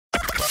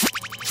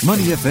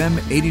Money FM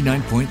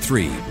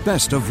 89.3,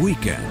 best of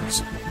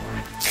weekends.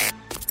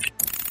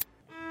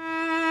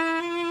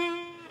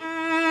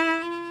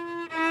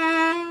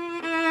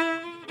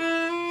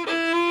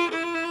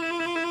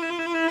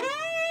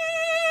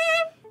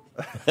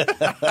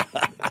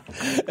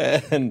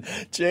 And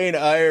Jane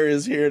Iyer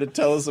is here to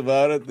tell us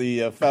about it,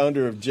 the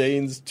founder of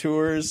Jane's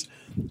Tours.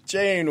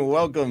 Jane,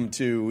 welcome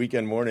to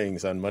Weekend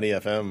Mornings on Money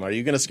FM. Are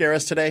you going to scare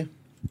us today?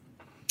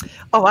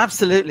 Oh,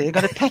 absolutely. I'm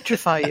going to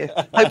petrify you,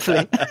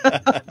 hopefully.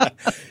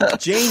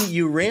 Jane,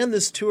 you ran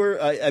this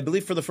tour, I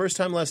believe, for the first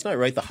time last night,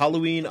 right? The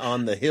Halloween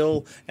on the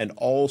Hill and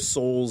All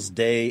Souls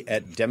Day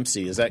at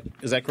Dempsey. Is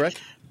that correct?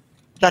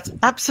 That's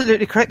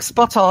absolutely correct.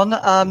 Spot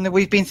on.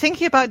 We've been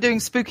thinking about doing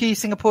spooky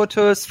Singapore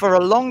tours for a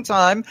long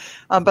time,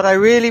 but I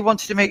really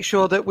wanted to make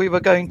sure that we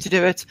were going to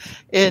do it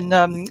in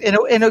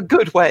a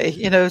good way,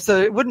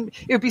 so it would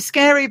be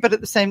scary, but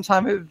at the same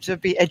time it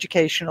would be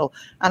educational.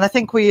 And I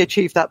think we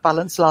achieved that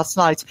balance last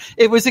night.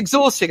 It was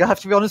exhausting, I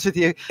have to be honest with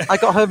you. I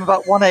got home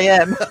about 1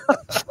 a.m.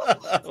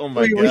 Oh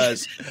my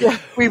gosh.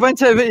 We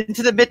went over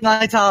into the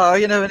midnight hour,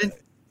 and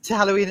into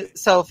Halloween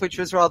itself, which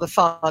was rather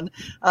fun.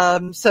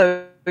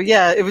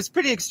 Yeah, it was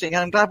pretty interesting,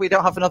 and I'm glad we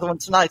don't have another one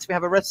tonight. We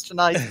have a rest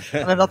tonight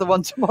and another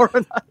one tomorrow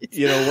night.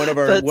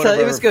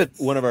 It was good.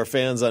 One of our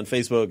fans on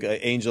Facebook,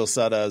 Angel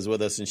Sada, is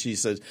with us, and she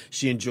says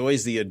she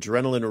enjoys the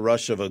adrenaline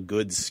rush of a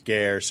good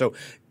scare. So,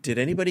 did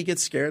anybody get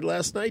scared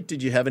last night?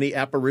 Did you have any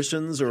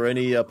apparitions or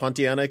any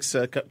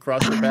Pontianics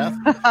cross your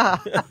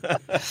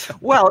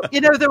path? Well,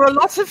 there were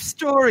lots of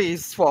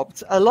stories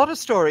swapped, a lot of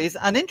stories.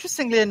 And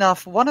interestingly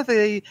enough, one of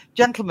the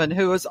gentlemen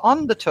who was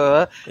on the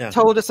tour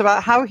told us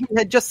about how he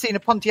had just seen a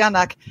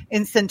Pontianak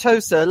in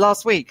Sentosa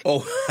last week.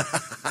 Oh,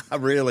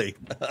 really?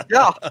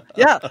 Yeah.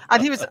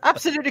 And he was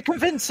absolutely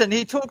convinced. And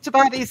he talked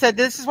about it. He said,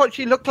 this is what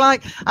she looked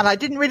like. And I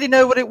didn't really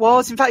know what it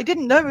was. In fact, I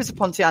didn't know it was a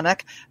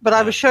Pontianak, but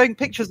I was showing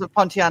pictures of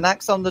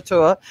Pontianaks on the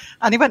tour,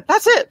 and he went,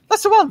 that's it,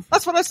 that's the one,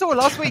 that's what I saw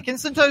last week in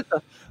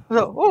Sentosa. I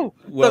thought,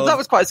 that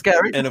was quite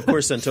scary. And of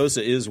course,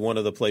 Sentosa is one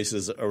of the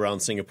places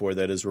around Singapore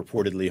that is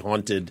reportedly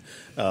haunted.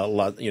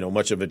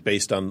 Much of it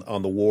based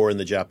on the war and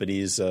the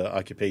Japanese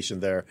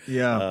occupation there.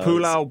 Yeah,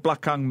 Pulau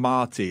Belakang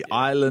Mati,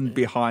 Island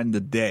Behind the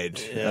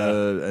Dead.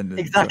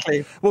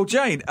 Exactly. Well,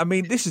 Jane, I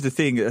mean, this is the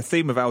thing. The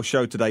theme of our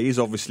show today is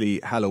obviously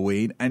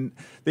Halloween, and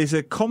there's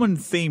a common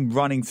theme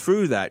running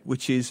through that,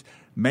 which is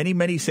many,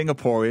 many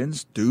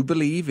Singaporeans do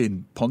believe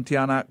in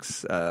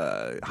Pontianaks,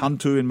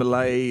 hantu in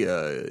Malay,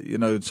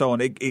 and so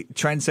on. It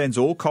transcends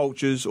all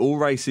cultures, all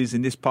races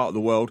in this part of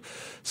the world.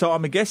 So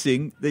I'm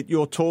guessing that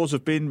your tours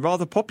have been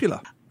rather popular.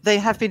 They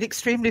have been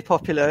extremely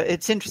popular.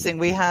 It's interesting.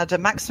 We had a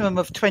maximum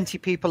of 20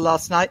 people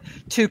last night,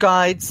 2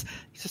 guides,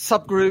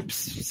 subgroups,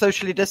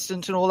 socially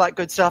distant and all that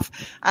good stuff.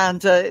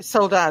 And it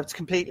sold out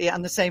completely.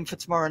 And the same for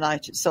tomorrow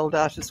night. It's sold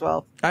out as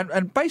well.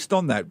 And based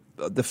on that,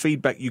 the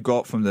feedback you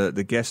got from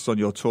the guests on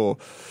your tour,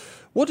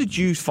 what did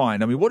you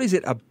find? I mean, what is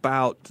it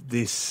about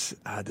this,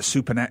 the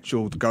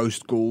supernatural, the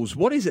ghost ghouls?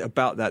 What is it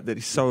about that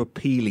is so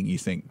appealing, you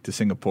think, to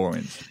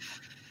Singaporeans?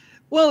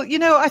 Well,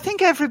 I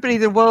think everybody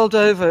the world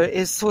over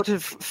is sort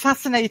of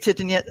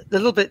fascinated and yet a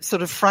little bit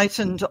sort of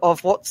frightened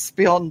of what's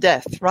beyond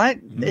death, right?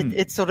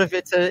 It's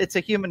a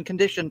human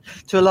condition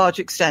to a large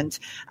extent.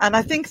 And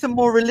I think the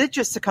more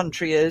religious the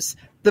country is,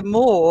 the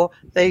more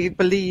they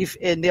believe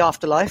in the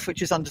afterlife,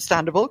 which is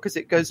understandable because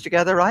it goes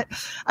together, right?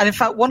 And in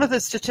fact, one of the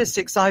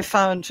statistics I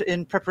found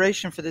in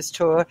preparation for this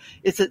tour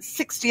is that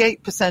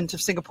 68%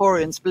 of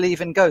Singaporeans believe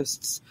in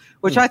ghosts,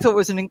 which I thought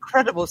was an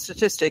incredible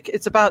statistic.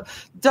 It's about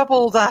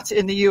double that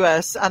in the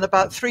US and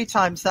about 3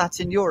 times that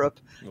in Europe.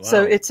 Wow.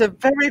 So it's a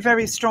very,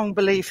 very strong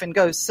belief in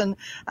ghosts and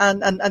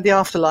the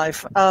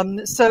afterlife.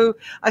 So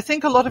I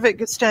think a lot of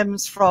it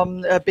stems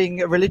from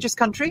being a religious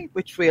country,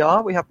 which we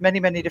are. We have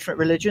many, many different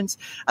religions.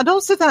 And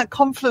also that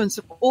confluence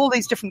of all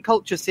these different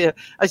cultures here.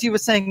 As you were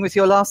saying with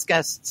your last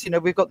guests,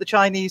 we've got the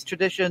Chinese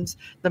traditions,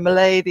 the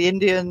Malay, the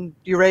Indian,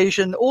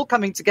 Eurasian, all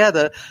coming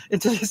together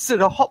into this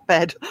sort of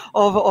hotbed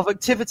of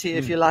activity,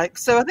 if you like.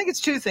 So I think it's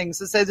 2 things.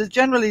 So there's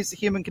generally it's a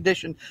human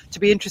condition to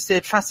be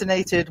interested,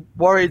 fascinated,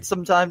 worried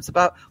sometimes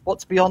about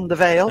what's beyond the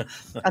veil.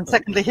 And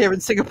secondly, here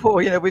in Singapore,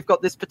 we've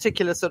got this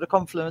particular sort of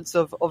confluence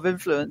of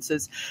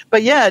influences.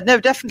 But yeah, no,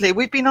 definitely.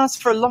 We've been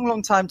asked for a long,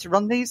 long time to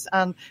run these,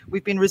 and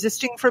we've been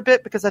resisting for a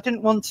bit because I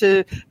didn't want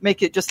to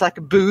make it just like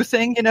a boo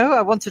thing,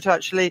 I wanted to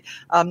actually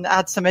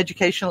add some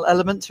educational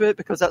element to it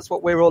because that's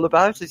what we're all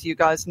about, as you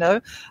guys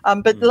know.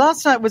 But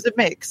last night was a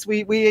mix.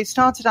 We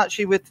started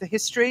actually with the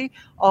history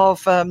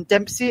of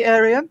Dempsey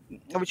area,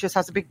 which just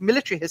has a big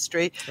military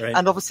history, right,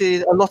 and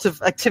obviously a lot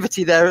of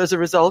activity there as a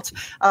result.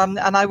 And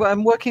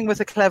I'm working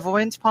with a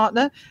clairvoyant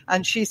partner,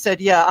 and she said,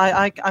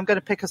 I'm going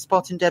to pick a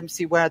spot in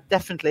Dempsey where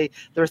definitely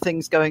there are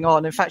things going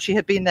on. In fact, she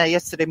had been there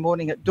yesterday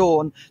morning at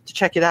dawn to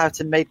check it out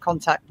and made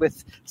contact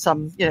with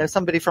some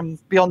somebody from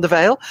beyond the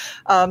veil.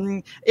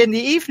 In the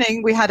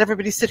evening, we had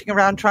everybody sitting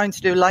around trying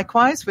to do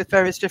likewise with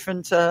various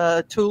different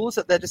tools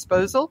at their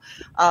disposal,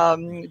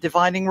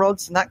 divining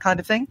rods and that kind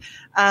of thing.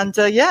 And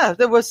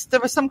there was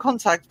some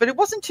contact, but it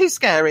wasn't too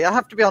scary. I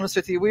have to be honest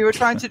with you. We were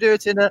trying to do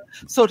it in a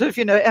sort of,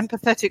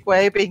 empathetic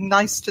way, being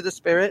nice to the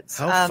spirits.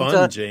 How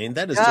fun, Jane!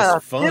 That is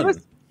just fun.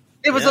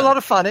 It was a lot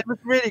of fun. It was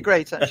really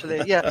great,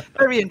 actually. Yeah,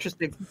 very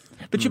interesting.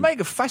 But you make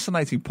a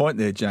fascinating point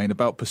there, Jane,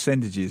 about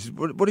percentages.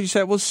 What did you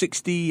say it was?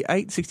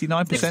 68,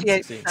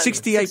 69%?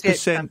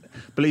 68%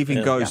 believe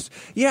in ghosts.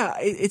 Yeah,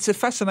 it's a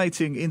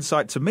fascinating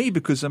insight to me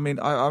because, I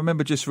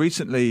remember just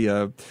recently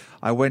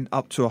I went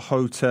up to a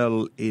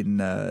hotel in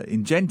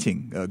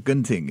Genting,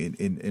 Genting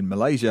in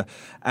Malaysia.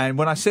 And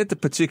when I said the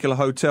particular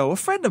hotel, a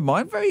friend of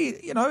mine, very,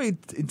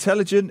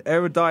 intelligent,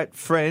 erudite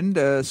friend,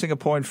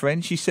 Singaporean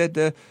friend, she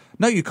said,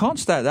 no, you can't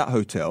stay at that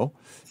hotel.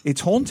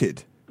 It's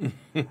haunted.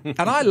 And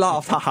I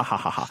laughed,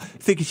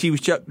 thinking she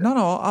was joking.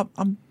 No,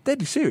 I'm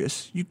deadly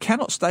serious. You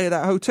cannot stay at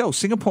that hotel.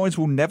 Singaporeans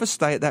will never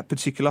stay at that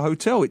particular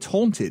hotel. It's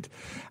haunted.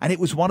 And it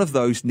was one of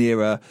those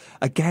near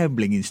a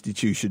gambling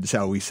institution,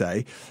 shall we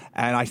say.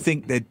 And I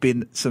think there'd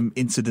been some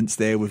incidents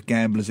there with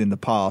gamblers in the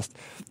past.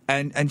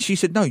 And she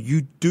said, no,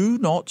 you do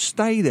not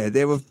stay there.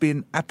 There have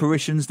been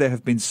apparitions, there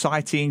have been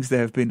sightings,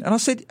 and I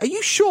said, are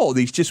you sure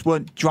these just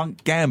weren't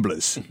drunk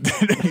gamblers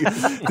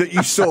that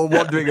you saw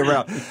wandering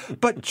around?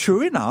 But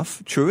true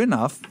enough,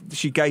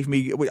 she gave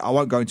me, I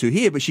won't go into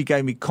here, but she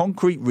gave me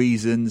concrete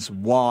reasons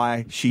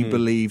why she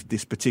believed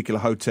this particular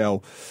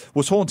hotel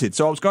was haunted.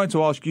 So I was going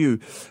to ask you,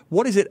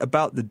 what is it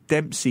about the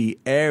Dempsey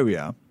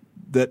area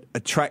that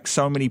attracts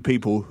so many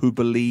people who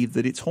believe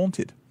that it's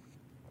haunted?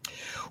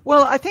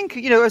 Well, I think,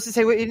 as I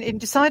say, in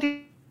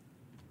deciding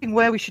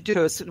where we should do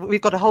tours,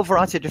 we've got a whole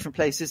variety of different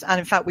places. And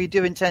in fact, we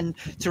do intend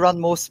to run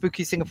more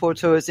spooky Singapore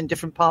tours in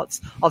different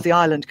parts of the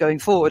island going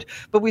forward.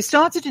 But we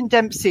started in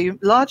Dempsey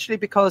largely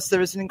because there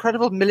is an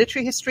incredible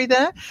military history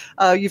there.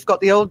 You've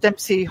got the old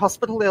Dempsey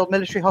Hospital, the old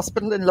military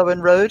hospital in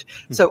Lowen Road.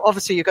 So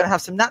obviously you're going to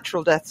have some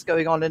natural deaths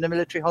going on in a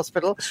military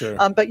hospital. Sure.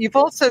 But you've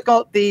also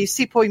got the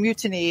Sepoy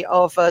Mutiny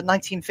of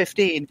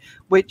 1915,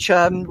 which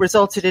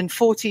resulted in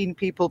 14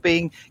 people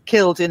being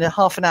killed in a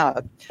half an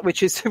hour,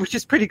 which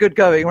is pretty good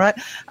going, right?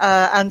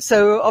 And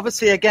so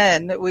obviously,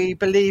 again, we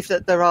believe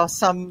that there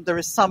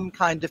is some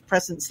kind of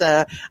presence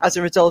there as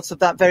a result of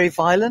that very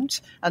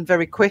violent and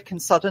very quick and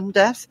sudden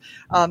death.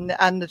 And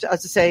as I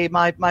say,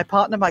 my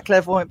partner, my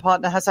clairvoyant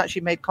partner, has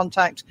actually made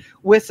contact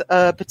with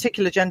a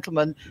particular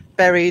gentleman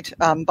buried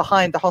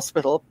behind the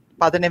hospital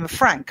by the name of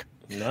Frank.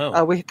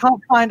 No. We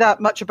can't find out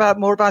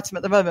more about him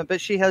at the moment, but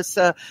she has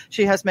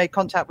made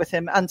contact with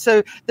him, and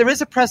so there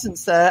is a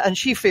presence there, and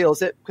she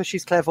feels it because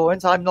she's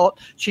clairvoyant. I'm not.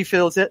 She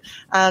feels it,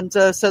 and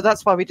so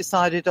that's why we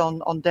decided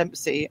on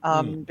Dempsey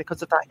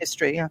because of that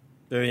history. Yeah.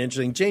 Very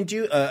interesting. Jane, do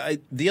you,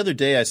 the other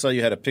day I saw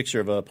you had a picture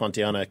of a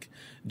Pontianak.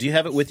 Do you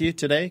have it with you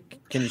today?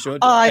 Can you show it?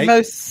 I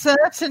most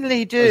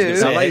certainly do.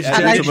 Ladies and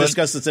gentlemen,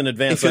 discuss this in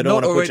advance. If you're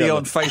not already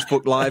on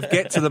Facebook Live,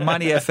 get to the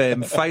Money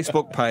FM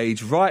Facebook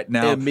page right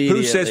now.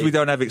 Who says we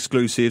don't have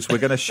exclusives? We're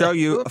going to show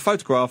you a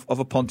photograph of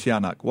a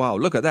Pontianak. Wow,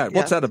 look at that.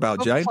 What's that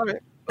about, Jane? Sorry.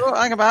 Oh,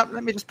 hang about.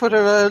 Let me just put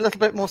her a little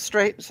bit more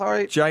straight.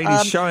 Sorry. Jane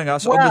is showing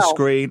us on the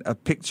screen a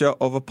picture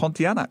of a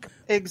Pontianak.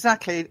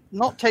 Exactly.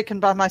 Not taken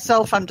by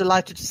myself, I'm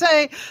delighted to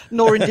say,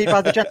 nor indeed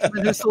by the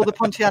gentleman who saw the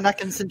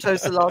Pontianak in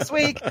Sentosa last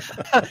week,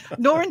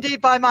 nor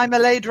indeed by my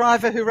Malay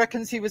driver who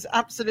reckons he was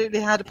absolutely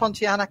had a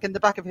Pontianak in the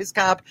back of his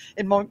cab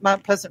in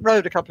Mount Pleasant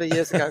Road a couple of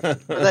years ago.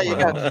 But there you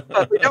go.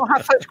 But we don't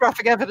have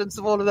photographic evidence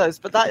of all of those,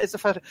 but that is a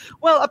photo.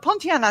 Well, a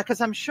Pontianak, as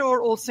I'm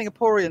sure all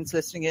Singaporeans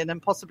listening in, and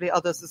possibly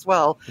others as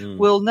well,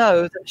 will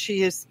know that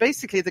she is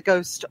basically the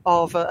ghost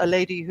of a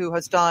lady who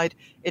has died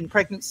in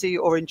pregnancy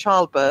or in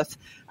childbirth,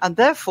 and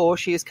therefore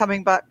she is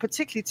coming back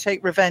particularly to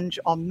take revenge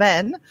on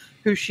men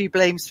who she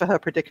blames for her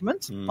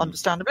predicament,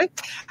 understandably.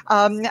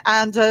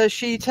 And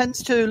she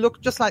tends to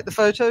look just like the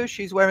photo.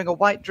 She's wearing a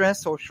white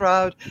dress or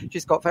shroud.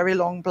 She's got very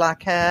long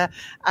black hair,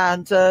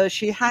 and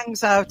she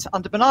hangs out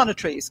under banana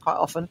trees quite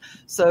often.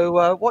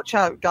 So watch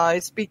out,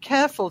 guys. Be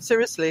careful,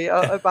 seriously,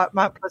 about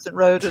Mount Pleasant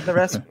Road and the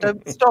rest.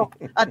 Don't stop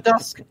at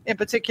dusk in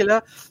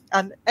particular,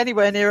 and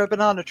anywhere near a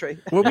banana tree.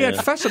 Well, we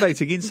had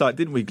fascinating insight,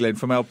 didn't we, Glenn,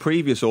 from our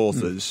previous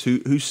authors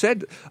who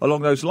said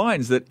along those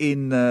lines that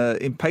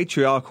in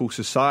patriarchal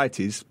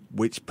societies,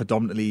 which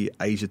predominantly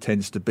Asia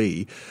tends to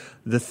be,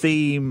 the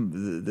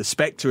theme, the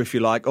spectre, if you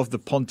like, of the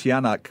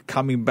Pontianak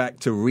coming back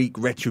to wreak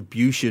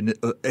retribution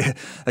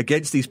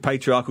against these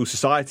patriarchal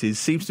societies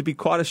seems to be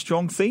quite a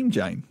strong theme,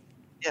 Jane.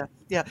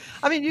 Yeah.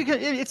 I mean,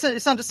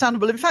 it's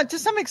understandable. In fact, to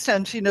some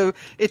extent,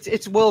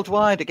 it's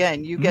worldwide.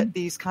 Again, you get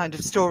these kind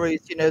of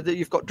stories, that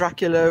you've got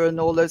Dracula and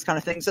all those kind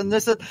of things, and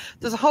there's a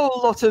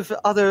whole lot of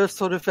other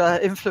sort of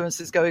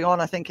influences going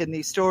on, I think, in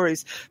these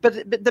stories.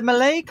 But the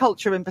Malay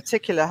culture in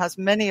particular has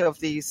many of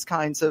these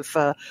kinds of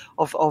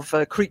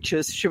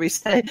creatures, should we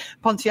say?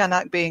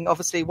 Pontianak being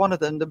obviously one of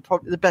them,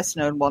 the best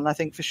known one, I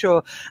think, for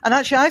sure. And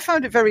actually, I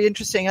found it very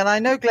interesting. And I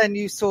know, Glenn,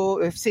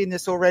 have seen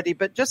this already,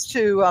 but just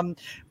to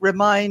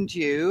remind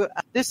you.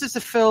 This is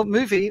a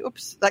movie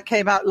that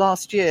came out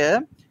last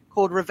year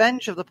called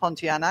Revenge of the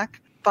Pontianak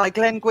by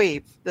Glenn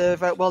Gui, the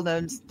very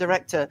well-known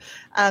director.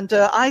 And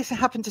I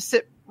happened to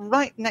sit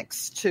right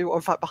next to, or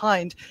in fact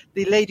behind,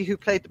 the lady who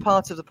played the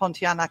part of the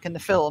Pontianak in the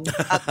film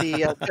at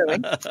the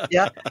showing.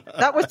 Yeah,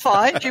 that was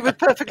fine. She was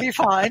perfectly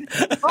fine.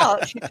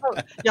 But she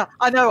told,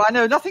 I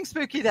know, nothing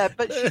spooky there.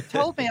 But she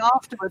told me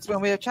afterwards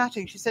when we were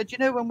chatting, she said,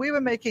 when we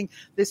were making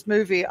this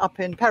movie up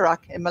in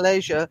Perak in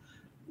Malaysia,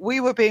 we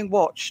were being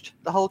watched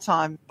the whole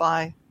time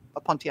by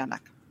a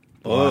Pontianak.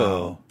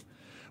 Wow.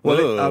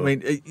 Well,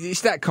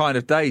 it's that kind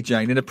of day,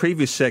 Jane. In a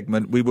previous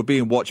segment, we were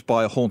being watched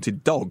by a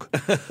haunted dog.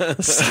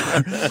 It's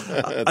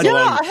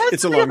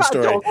a long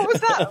story. Dog. What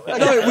was that?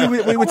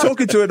 No, we were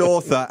talking to an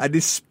author, and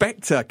this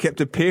spectre kept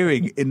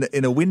appearing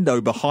in a window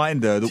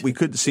behind her that we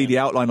couldn't see the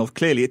outline of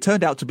clearly. It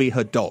turned out to be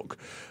her dog.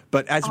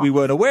 But as we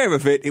weren't aware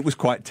of it, it was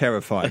quite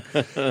terrifying.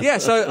 Yeah,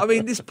 so,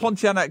 this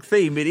Pontianak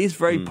theme, it is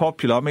very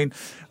popular.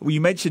 You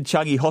mentioned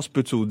Changi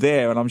Hospital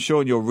there, and I'm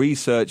sure in your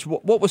research,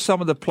 what were some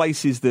of the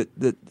places that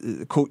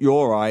caught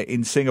your eye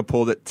in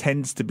Singapore that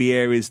tends to be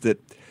areas that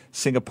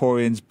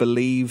Singaporeans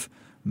believe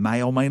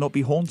may or may not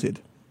be haunted?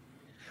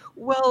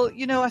 Well,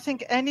 I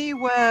think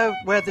anywhere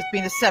where there's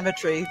been a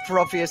cemetery, for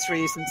obvious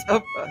reasons.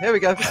 Oh, here we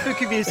go,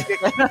 spooky music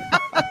again.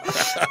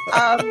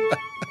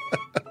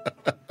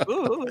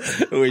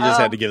 We just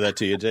had to give that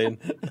to you, Jane.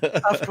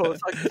 Of course.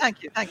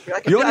 Thank you.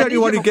 You're the only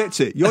one who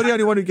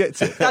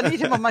gets it. I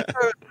need him on my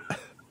throat.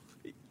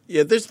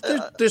 Yeah, there's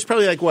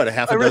probably a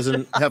half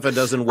a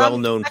dozen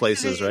well-known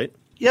places, right?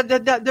 Yeah,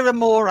 there are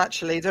more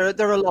actually. There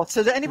are a lot.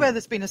 So anywhere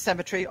there's been a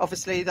cemetery,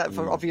 obviously, that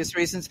for obvious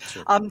reasons.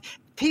 Sure.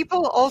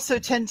 People also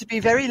tend to be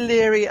very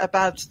leery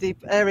about the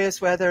areas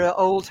where there are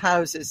old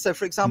houses. So,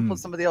 for example,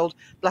 some of the old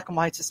black and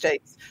white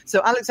estates.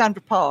 So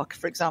Alexandra Park,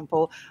 for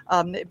example,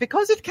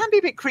 because it can be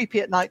a bit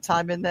creepy at night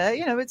time in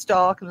there. It's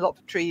dark and a lot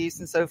of trees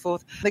and so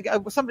forth.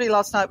 Somebody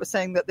last night was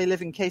saying that they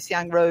live in Kay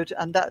Siang Road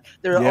and that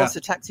there are also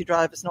taxi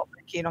drivers not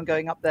very keen on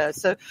going up there.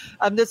 So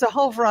there's a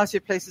whole variety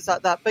of places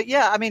like that. But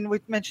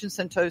we've mentioned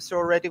Sentosa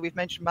already. We've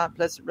mentioned Mount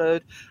Pleasant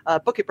Road.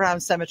 Bukit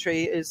Brown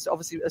Cemetery is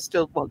obviously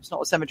still, it's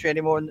not a cemetery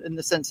anymore in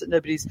the sense that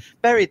nobody's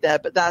buried there,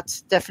 but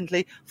that's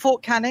definitely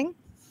Fort Canning.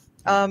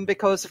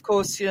 Because, of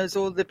course, there's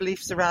all the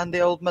beliefs around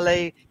the old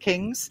Malay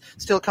kings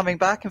still coming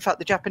back. In fact,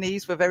 the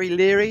Japanese were very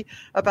leery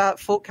about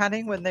Fort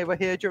Canning when they were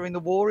here during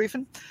the war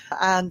even.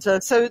 And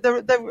so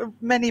there were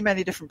many,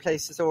 many different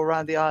places all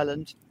around the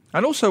island.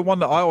 And also one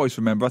that I always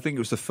remember, I think it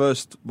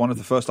was one of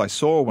the first I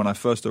saw when I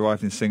first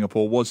arrived in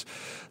Singapore, was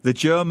the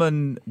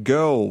German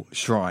girl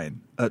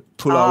shrine at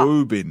Pulau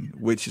Ubin,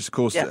 which is, of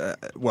course,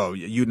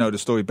 you know the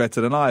story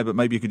better than I, but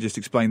maybe you could just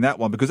explain that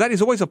one, because that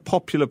is always a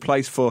popular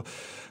place for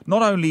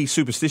not only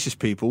superstitious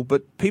people,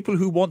 but people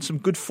who want some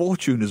good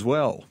fortune as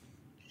well.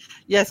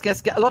 Yes,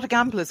 a lot of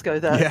gamblers go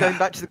there, going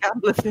back to the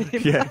gambler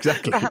theme. Yeah,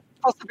 exactly.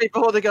 Possibly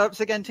before they go up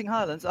to Genting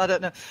Highlands. I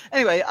don't know.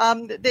 Anyway,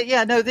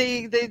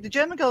 the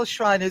German Girls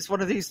Shrine is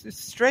one of these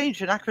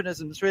strange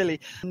anachronisms, really.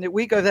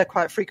 We go there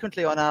quite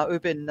frequently on our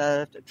Ubin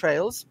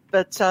trails,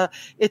 but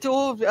it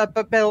all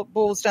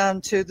boils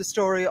down to the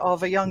story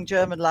of a young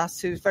German lass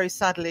who very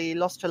sadly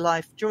lost her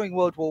life during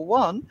World War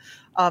One.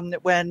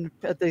 When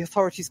the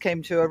authorities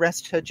came to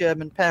arrest her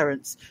German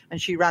parents,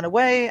 and she ran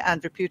away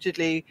and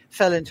reputedly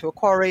fell into a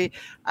quarry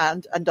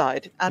and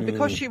died. And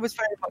because she was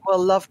very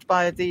well loved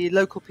by the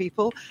local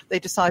people, they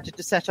decided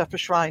to set up a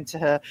shrine to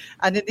her.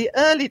 And in the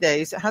early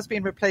days, it has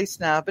been replaced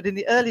now, but in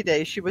the early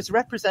days, she was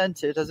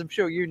represented, as I'm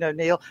sure you know,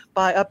 Neil,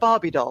 by a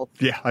Barbie doll.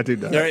 Yeah, I do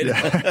know. Right.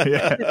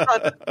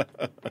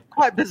 It's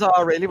quite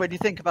bizarre, really, when you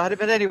think about it.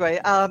 But anyway,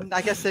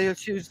 I guess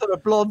she was sort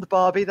of blonde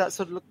Barbie, that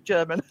sort of looked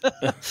German.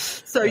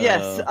 So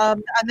yes,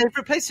 and they've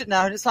replaced it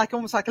now, and it's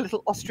almost like a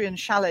little Austrian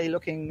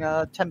chalet-looking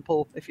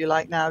temple, if you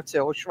like, now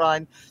or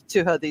shrine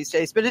to her these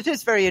days. But it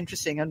is very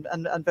interesting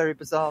and very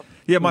bizarre.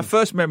 Yeah, my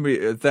first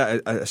memory of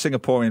that, a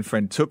Singaporean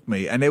friend took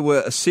me, and there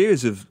were a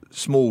series of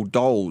small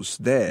dolls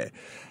there.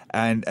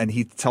 And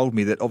he told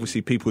me that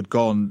obviously people had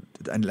gone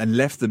and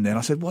left them there. And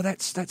I said, well,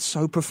 that's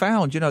so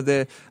profound,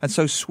 they're and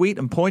so sweet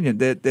and poignant.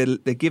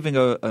 They're giving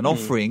an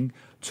offering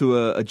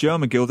to a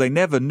German girl they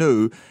never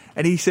knew.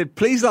 And he said,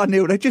 please,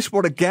 Neil, they just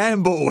want to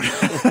gamble.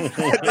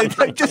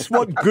 they just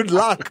want good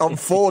luck on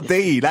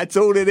 4D. That's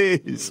all it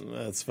is.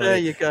 That's funny. There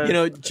you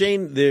go.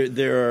 Jane,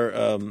 there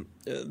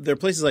are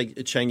places like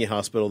Changi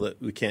Hospital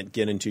that we can't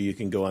get into. You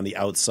can go on the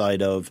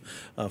outside of,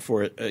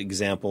 for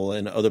example,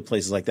 and other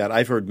places like that.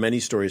 I've heard many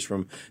stories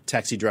from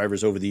taxi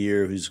drivers over the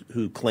year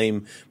who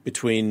claim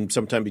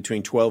sometime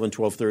between 12 and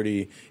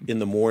 12:30 in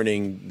the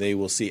morning, they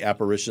will see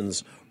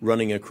apparitions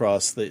running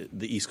across the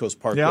East Coast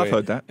Parkway. Yeah, I've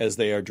heard that. As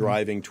they are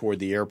driving toward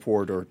the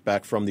airport or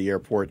back from the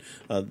airport.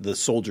 The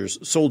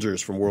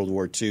soldiers from World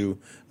War II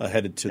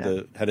headed to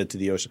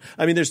the ocean.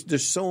 I mean,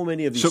 there's so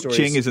many of these stories.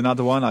 Suk Ching is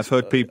another one. I've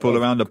heard people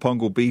around the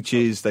Punggol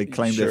beaches, they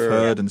claim they've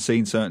heard and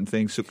seen certain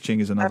things. Suk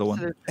Ching is another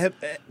one.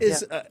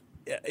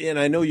 And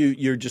I know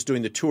you're just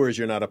doing the tours,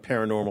 you're not a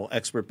paranormal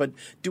expert, but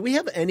do we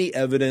have any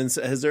evidence,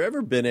 has there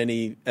ever been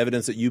any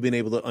evidence that you've been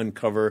able to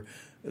uncover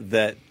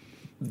that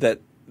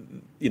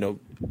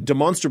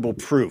demonstrable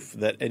proof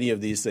that any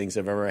of these things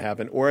have ever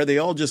happened, or are they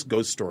all just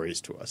ghost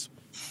stories to us?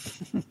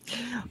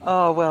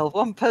 Oh, well,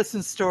 one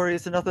person's story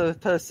is another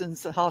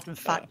person's hard and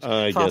fact.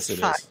 I guess it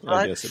fact, is. Right?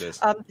 I guess it is.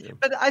 Yeah.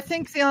 But I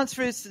think the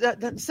answer is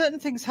that certain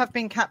things have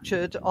been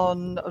captured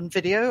on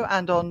video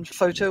and on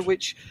photo,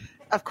 which,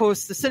 of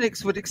course, the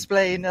cynics would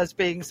explain as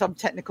being some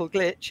technical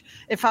glitch.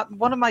 In fact,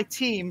 one of my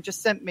team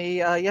just sent me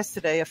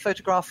yesterday a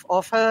photograph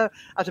of her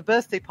at a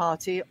birthday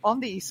party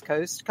on the East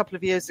Coast a couple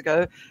of years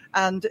ago.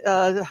 And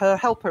her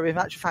helper, in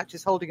actual fact,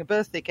 is holding a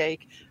birthday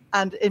cake.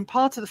 And in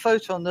part of the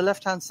photo on the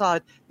left-hand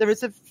side, there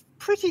is a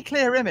pretty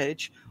clear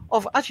image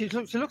of,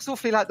 actually, she looks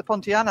awfully like the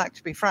Pontianak,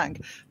 to be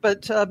frank,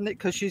 but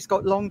because she's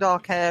got long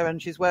dark hair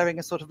and she's wearing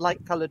a sort of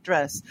light-coloured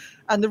dress.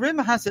 And the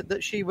rumour has it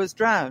that she was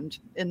drowned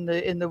in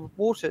the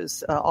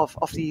waters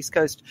off the East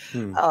Coast,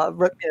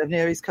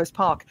 near East Coast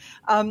Park.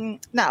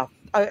 Now,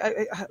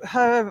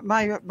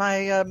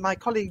 my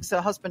colleague's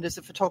husband is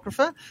a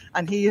photographer,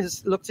 and he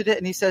has looked at it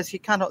and he says he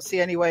cannot see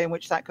any way in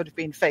which that could have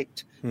been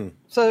faked.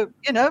 So,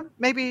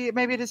 maybe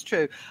it is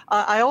true.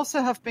 I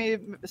also have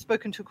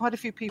spoken to quite a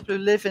few people who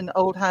live in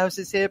old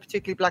houses here,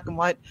 particularly black and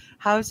white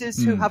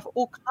houses, who have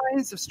all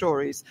kinds of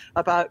stories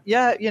about,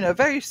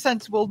 very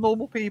sensible,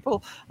 normal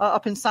people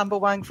up in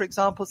Sambawang, for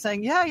example,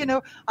 saying,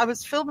 I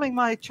was filming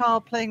my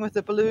child playing with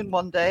a balloon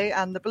one day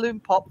and the balloon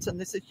popped and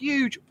this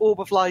huge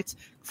orb of light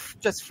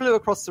just flew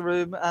across the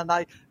room and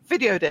I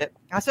videoed it.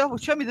 I said, well,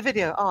 show me the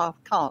video. I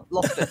can't,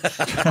 lost it.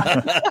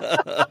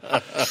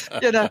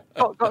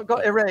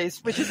 got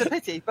erased, which is a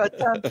pity. But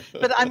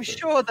I'm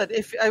sure that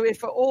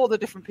if all the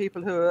different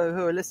people who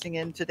are listening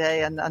in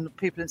today and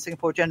people in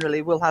Singapore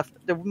generally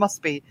there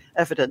must be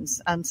evidence.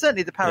 And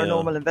certainly the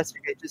paranormal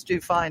investigators do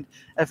find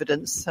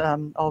evidence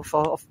of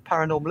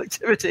paranormal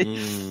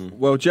activity.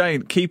 Well,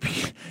 Jane,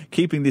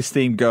 keeping this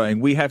theme going,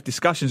 we have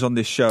discussions on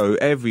this show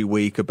every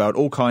week about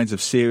all kinds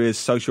of serious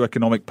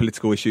socio-economic,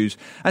 political issues.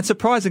 And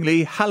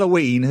surprisingly,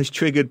 Halloween has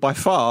triggered by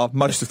far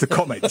most of the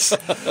comments,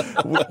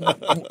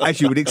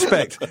 as you would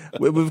expect.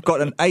 We've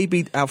got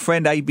our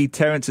friend A.B.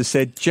 Terrence has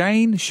said,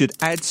 Jane should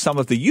add some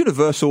of the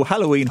universal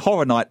Halloween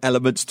Horror Night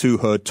elements to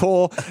her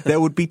tour. There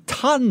would be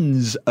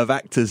tons of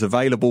actors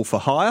available for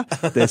hire.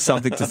 There's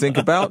something to think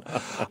about.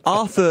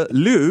 Arthur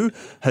Liu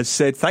has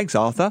said, thanks,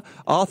 Arthur.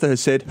 Arthur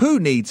has said, who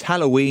needs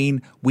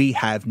Halloween? We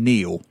have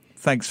Neil.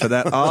 Thanks for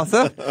that,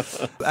 Arthur.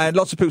 And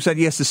lots of people said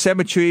yes, the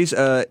cemeteries.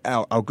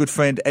 Our good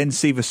friend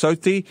N.C.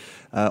 Vasoti,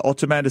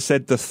 Ottoman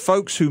said the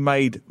folks who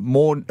made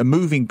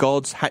moving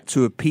gods had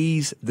to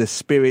appease the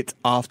spirit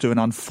after an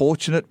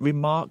unfortunate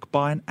remark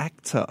by an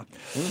actor.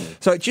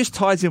 So it just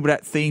ties in with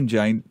that theme,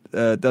 Jane,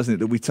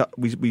 doesn't it, that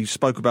we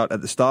spoke about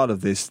at the start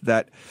of this,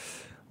 that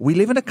we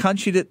live in a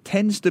country that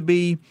tends to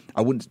be,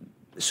 I wouldn't,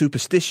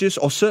 superstitious,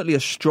 or certainly a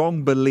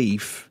strong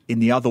belief in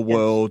the other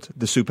world,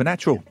 the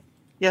supernatural.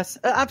 Yes,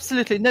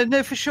 absolutely.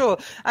 No, for sure.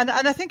 And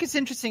I think it's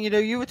interesting,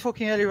 you were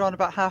talking earlier on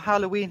about how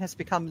Halloween has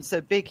become so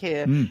big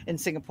here in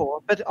Singapore.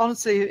 But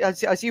honestly,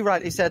 as you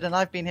rightly said, and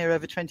I've been here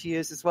over 20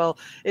 years as well,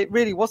 it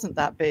really wasn't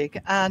that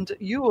big. And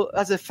you will,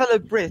 as a fellow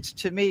Brit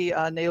to me,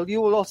 Neil, you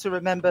will also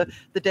remember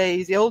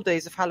the old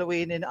days of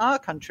Halloween in our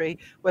country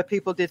where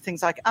people did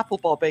things like apple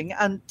bobbing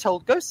and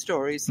told ghost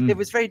stories. It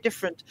was very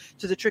different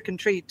to the trick or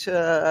treat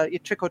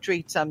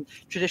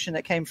tradition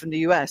that came from the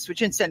US,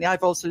 which incidentally,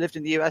 I've also lived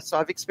in the US, so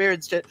I've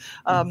experienced it.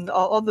 On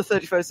the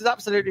 31st. It's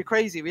absolutely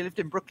crazy. We lived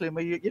in Brooklyn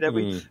where,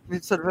 we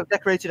sort of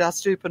decorated our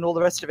stoop and all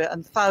the rest of it,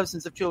 and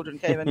thousands of children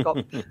came and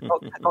got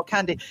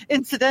candy.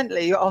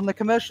 Incidentally, on the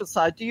commercial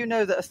side, do you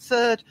know that a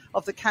third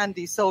of the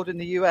candy sold in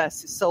the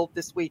US is sold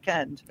this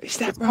weekend? Is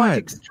that it's right? Quite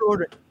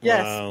extraordinary.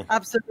 Yes, wow.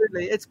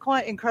 Absolutely. It's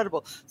quite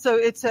incredible. So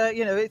it's,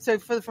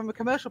 from a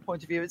commercial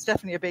point of view, it's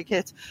definitely a big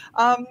hit.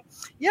 I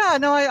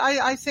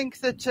think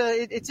that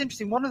it's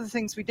interesting. One of the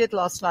things we did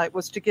last night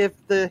was to give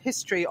the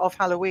history of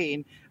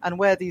Halloween and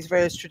where these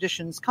various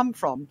traditions come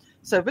from.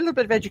 So a little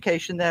bit of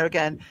education there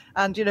again.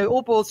 And,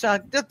 all boils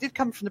down, it did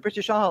come from the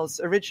British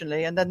Isles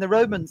originally, and then the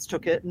Romans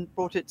took it and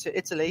brought it to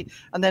Italy.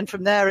 And then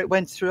from there it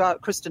went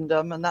throughout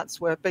Christendom, and that's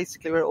where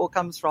it all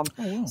comes from.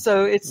 Oh, wow.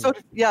 So it's sort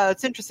of,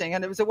 it's interesting.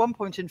 And it was at one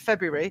point in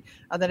February,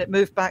 and then it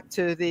moved back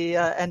to the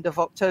end of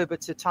October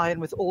to tie in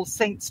with All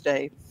Saints'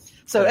 Day.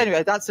 So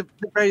anyway, that's a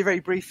very,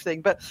 very brief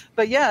thing. But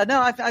I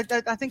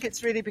think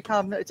it's really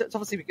it's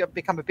obviously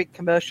become a big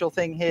commercial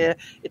thing here.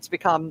 It's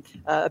become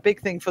a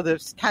big thing for the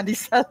candy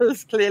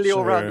sellers, clearly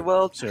all around the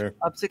world,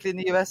 particularly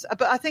in the US.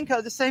 But I think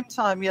at the same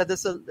time,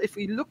 if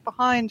we look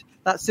behind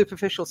that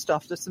superficial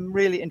stuff, there's some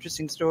really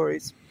interesting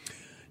stories.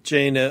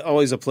 Jane,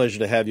 always a pleasure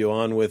to have you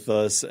on with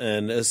us,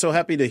 and so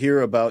happy to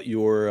hear about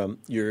your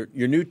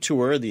new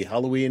tour, the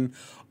Halloween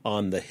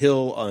on the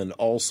Hill on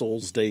All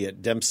Souls Day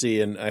at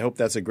Dempsey, and I hope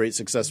that's a great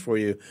success for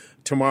you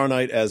tomorrow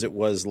night as it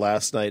was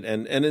last night,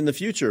 and in the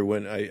future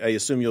when I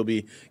assume you'll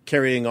be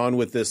carrying on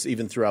with this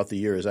even throughout the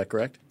year. Is that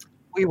correct?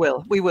 We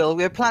will.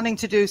 We're planning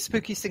to do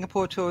spooky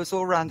Singapore tours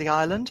all around the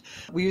island.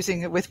 We're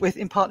using it with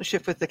in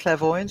partnership with the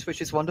Clairvoyante,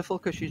 which is wonderful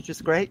because she's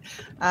just great.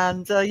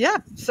 And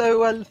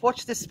so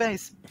watch this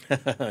space.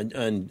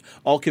 And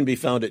all can be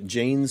found at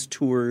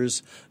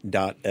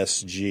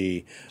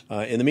janestours.sg.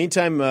 In the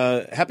meantime,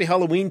 happy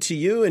Halloween to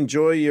you.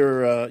 Enjoy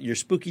your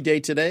spooky day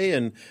today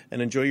and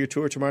enjoy your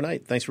tour tomorrow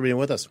night. Thanks for being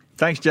with us.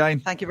 Thanks, Jane.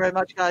 Thank you very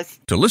much, guys.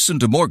 To listen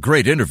to more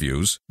great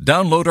interviews,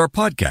 download our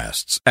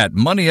podcasts at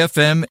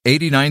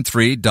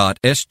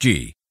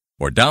moneyfm893.sg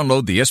or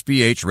download the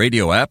SPH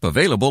radio app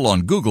available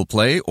on Google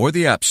Play or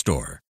the App Store.